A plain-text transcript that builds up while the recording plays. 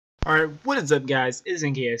Alright, what is up guys? It is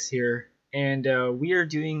NKS here, and we are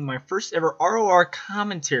doing my first ever ROR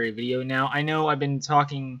commentary video. Now, I know I've been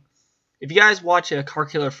talking, if you guys watch Car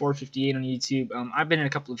Killer 458 on YouTube, I've been in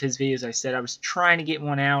a couple of his videos. I said I was trying to get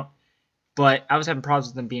one out, but I was having problems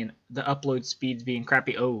with them being, the upload speeds being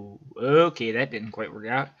crappy. Oh, okay, that didn't quite work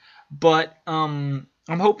out. But, I'm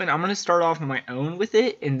hoping I'm going to start off on my own with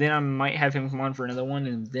it, and then I might have him come on for another one,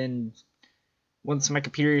 and then once my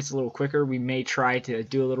computer gets a little quicker, we may try to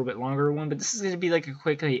do a little bit longer one, but this is going to be like a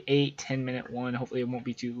quick 8-10 minute one. Hopefully it won't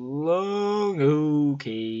be too long.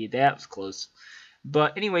 Okay, that was close.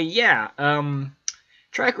 But anyway, yeah,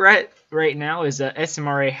 track right now is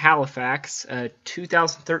SMRA Halifax,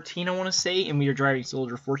 2013 I want to say, and we are driving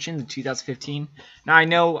Soldier Fortune, the 2015. Now I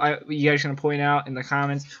know you guys are going to point out in the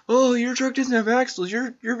comments, oh, your truck doesn't have axles,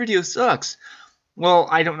 your video sucks. Well,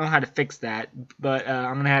 I don't know how to fix that, but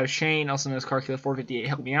I'm going to have Shane, also known as Car Killer 458,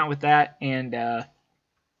 help me out with that, and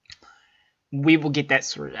we will get that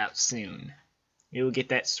sorted out soon. We will get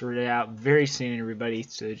that sorted out very soon, everybody,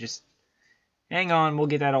 so just hang on, we'll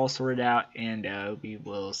get that all sorted out, and we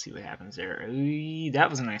will see what happens there. That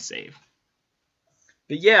was a nice save.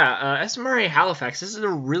 But yeah, SMRA Halifax, this is a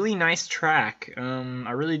really nice track.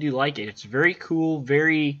 I really do like it. It's very cool,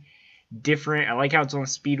 very different. I like how it's on a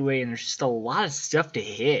speedway and there's just a lot of stuff to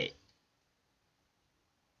hit.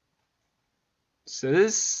 So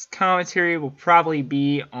this commentary will probably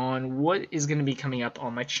be on what is going to be coming up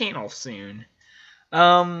on my channel soon.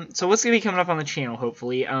 So what's going to be coming up on the channel,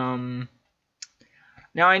 hopefully. Now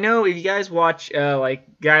I know if you guys watch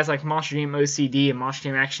like guys like Monster Jam OCD and Monster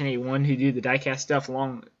Jam Action 81 who do the diecast stuff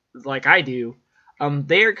along like I do,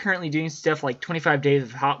 they are currently doing stuff like 25 days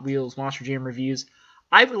of Hot Wheels Monster Jam reviews.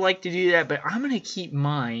 I would like to do that, but I'm going to keep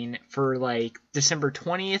mine for like December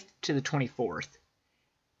 20th to the 24th.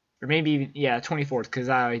 Or maybe, yeah, 24th, because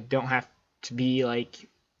I don't have to be like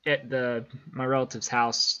at my relative's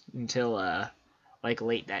house until like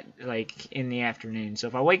late like in the afternoon. So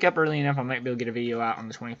if I wake up early enough, I might be able to get a video out on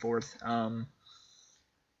the 24th.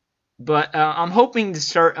 But I'm hoping to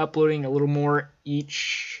start uploading a little more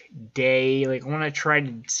each day. Like, I want to try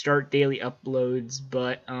to start daily uploads,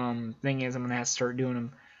 but thing is, I'm going to have to start doing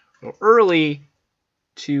them a little early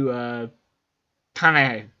to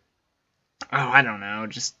kind of, I don't know,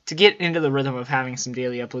 just to get into the rhythm of having some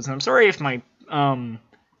daily uploads. And I'm sorry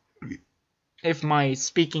if my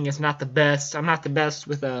speaking is not the best. I'm not the best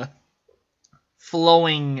with a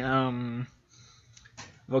flowing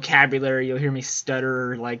vocabulary. You'll hear me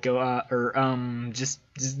stutter, like just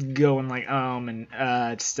going like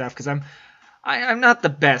and stuff, because I'm not the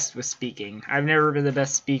best with speaking. I've never been the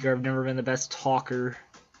best speaker. I've never been the best talker.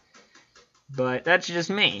 But that's just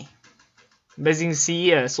me. But as you can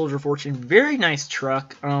see, Soldier Fortune, very nice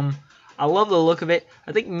truck. I love the look of it.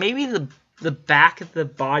 I think maybe the back of the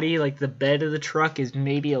body, like the bed of the truck, is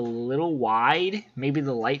maybe a little wide. Maybe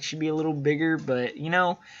the light should be a little bigger, but you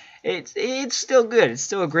know, it's still good. It's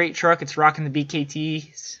still a great truck. It's rocking the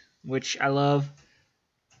BKTs, which I love.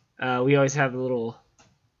 We always have the little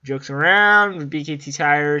jokes around with BKT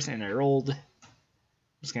tires, and they're old. I'm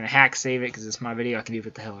just gonna hack save it because it's my video. I can do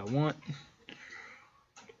what the hell I want.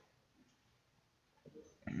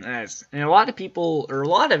 Nice. And a lot of people, or a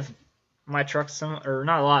lot of my trucks, some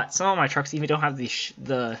of my trucks even don't have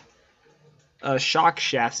the shock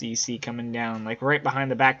shafts that you see coming down, like right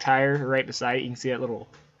behind the back tire, right beside it. You can see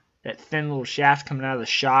that thin little shaft coming out of the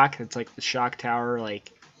shock. It's like the shock tower.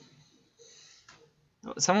 Like,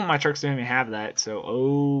 some of my trucks don't even have that. So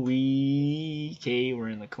okay, we're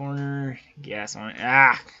in the corner. Gas on it.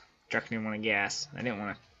 Truck didn't want to gas. I didn't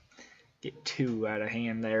want to get too out of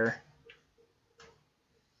hand there.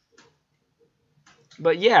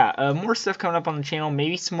 But yeah, more stuff coming up on the channel.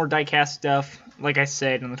 Maybe some more diecast stuff. Like I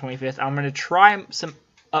said, on the 25th, I'm going to try some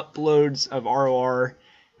uploads of ROR.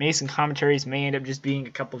 Maybe some commentaries. May end up just being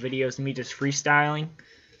a couple videos of me just freestyling.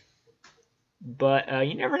 But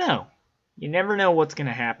you never know. You never know what's going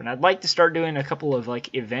to happen. I'd like to start doing a couple of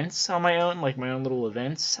like events on my own, like my own little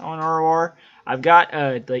events on ROR. I've got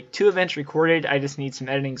like 2 events recorded. I just need some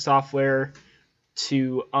editing software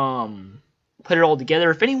to put it all together.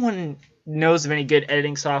 If anyone knows of any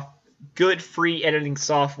good free editing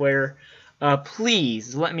software,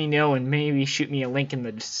 please let me know, and maybe shoot me a link in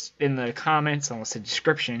the comments. I almost said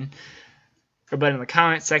description, but in the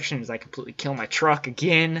comment section, as I completely kill my truck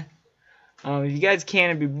again. If you guys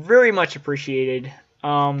can, it'd be very much appreciated.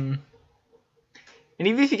 And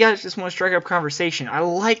even if you guys just want to strike up conversation, I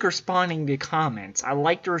like responding to comments. I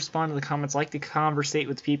like to respond to the comments. I like to conversate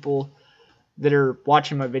with people that are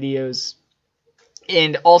watching my videos.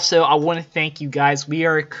 And also, I want to thank you guys. We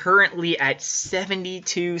are currently at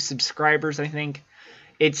 72 subscribers, I think.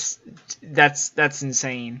 that's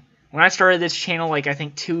insane. When I started this channel, like I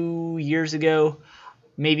think 2 years ago,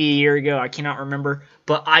 maybe a year ago, I cannot remember,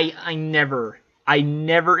 but I never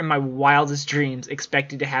in my wildest dreams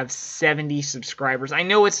expected to have 70 subscribers. I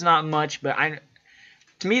know it's not much, but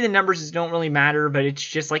to me the numbers just don't really matter, but it's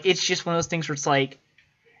just one of those things where it's like,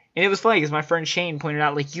 and it was funny because my friend Shane pointed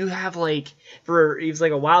out, like, you have, like, he was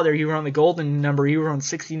like, a while there, you were on the golden number, you were on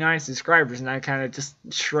 69 subscribers, and I kind of just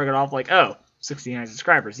shrugged it off, like, oh, 69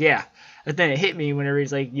 subscribers, yeah. But then it hit me whenever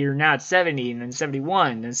he's like, you're now at 70, and then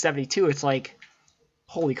 71, and then 72, it's like,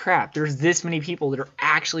 holy crap, there's this many people that are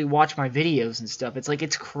actually watching my videos and stuff. It's like,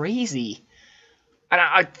 it's crazy. And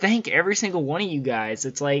I thank every single one of you guys.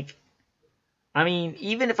 It's like, I mean,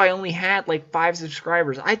 even if I only had, like, 5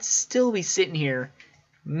 subscribers, I'd still be sitting here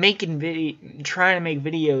trying to make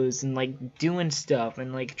videos and like doing stuff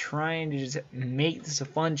and like trying to just make this a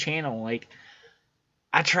fun channel. Like,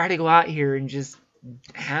 I try to go out here and just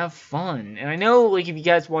have fun. And I know, like, if you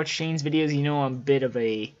guys watch Shane's videos, you know I'm a bit of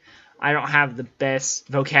a, I don't have the best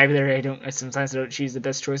vocabulary. Sometimes I don't choose the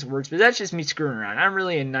best choice of words, but that's just me screwing around. I'm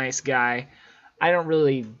really a nice guy. I don't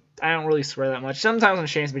really swear that much. Sometimes on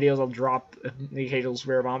Shane's videos I'll drop the occasional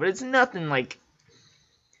swear bomb, but it's nothing like,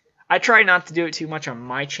 I try not to do it too much on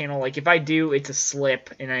my channel. Like, if I do, it's a slip,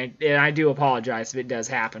 and I do apologize if it does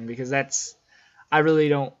happen, because I really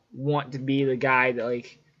don't want to be the guy that,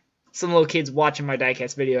 like, some little kid's watching my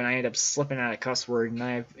diecast video and I end up slipping out a cuss word,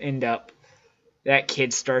 and that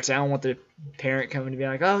kid starts, I don't want the parent coming to be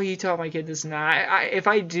like, oh, you taught my kid this and that. If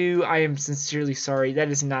I do, I am sincerely sorry.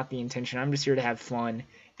 That is not the intention. I'm just here to have fun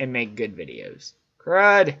and make good videos.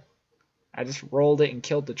 Crud! I just rolled it and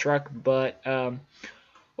killed the truck, but,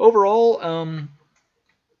 overall,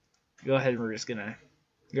 go ahead and we're just gonna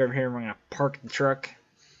go over here and we're gonna park the truck,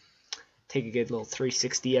 take a good little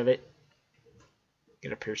 360 of it,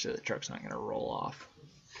 get up here so the truck's not gonna roll off.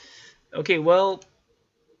 Okay, well,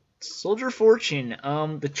 Soldier of Fortune,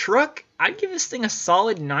 the truck, I'd give this thing a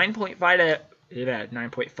solid 9.5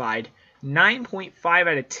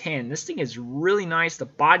 out of 10. This thing is really nice. The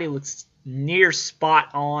body looks near spot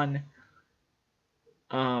on.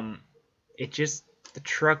 The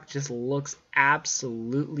truck just looks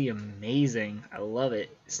absolutely amazing. I love it.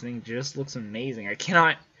 This thing just looks amazing. I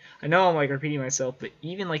know I'm like repeating myself, but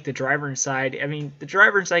even like the driver inside, I mean, the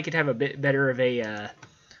driver inside could have a bit better of a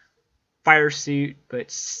fire suit,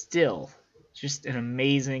 but still, just an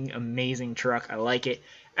amazing, amazing truck. I like it.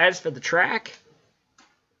 As for the track,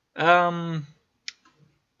 I'd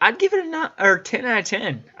give it a 10 out of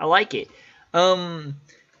 10. I like it.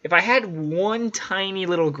 If I had one tiny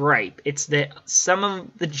little gripe, it's that some of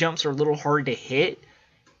the jumps are a little hard to hit.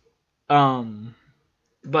 But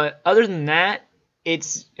other than that,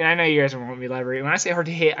 and I know you guys don't want me to elaborate. When I say hard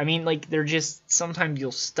to hit, I mean, like, they're just, sometimes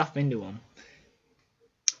you'll stuff into them.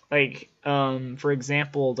 Like, for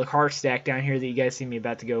example, the car stack down here that you guys see me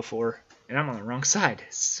about to go for. And I'm on the wrong side.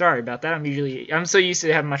 Sorry about that. I'm so used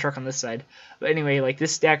to having my truck on this side. But anyway, like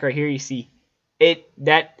this stack right here, you see,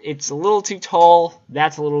 it's a little too tall.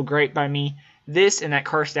 That's a little great by me. This and that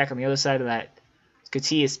car stack on the other side of that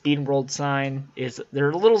Katia Speed World sign they're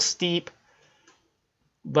a little steep,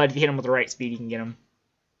 but if you hit them with the right speed, you can get them.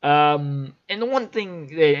 And the one thing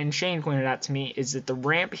that Shane pointed out to me is that the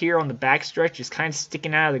ramp here on the back stretch is kind of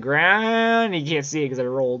sticking out of the ground. You can't see it because I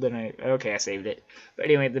rolled and I saved it. But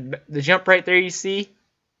anyway, the jump right there you see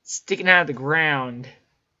sticking out of the ground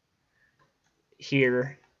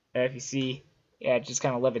here. If you see. Yeah, it's just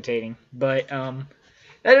kind of levitating. But that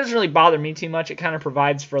doesn't really bother me too much. It kind of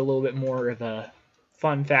provides for a little bit more of a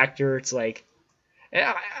fun factor. It's like,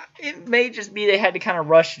 it may just be they had to kind of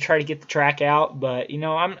rush to try to get the track out. But, you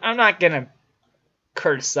know, I'm not going to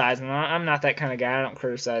criticize them. I'm not that kind of guy. I don't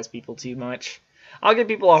criticize people too much. I'll give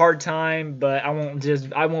people a hard time, but I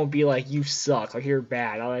won't be like, you suck, like you're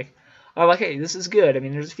bad. I'm like, hey, this is good. I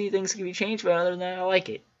mean, there's a few things that can be changed, but other than that, I like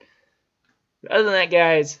it. Other than that,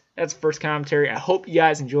 guys, that's the first commentary. I hope you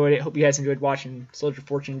guys enjoyed it. Hope you guys enjoyed watching Soldier of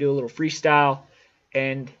Fortune do a little freestyle.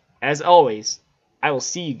 And as always, I will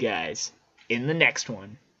see you guys in the next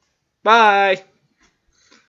one. Bye!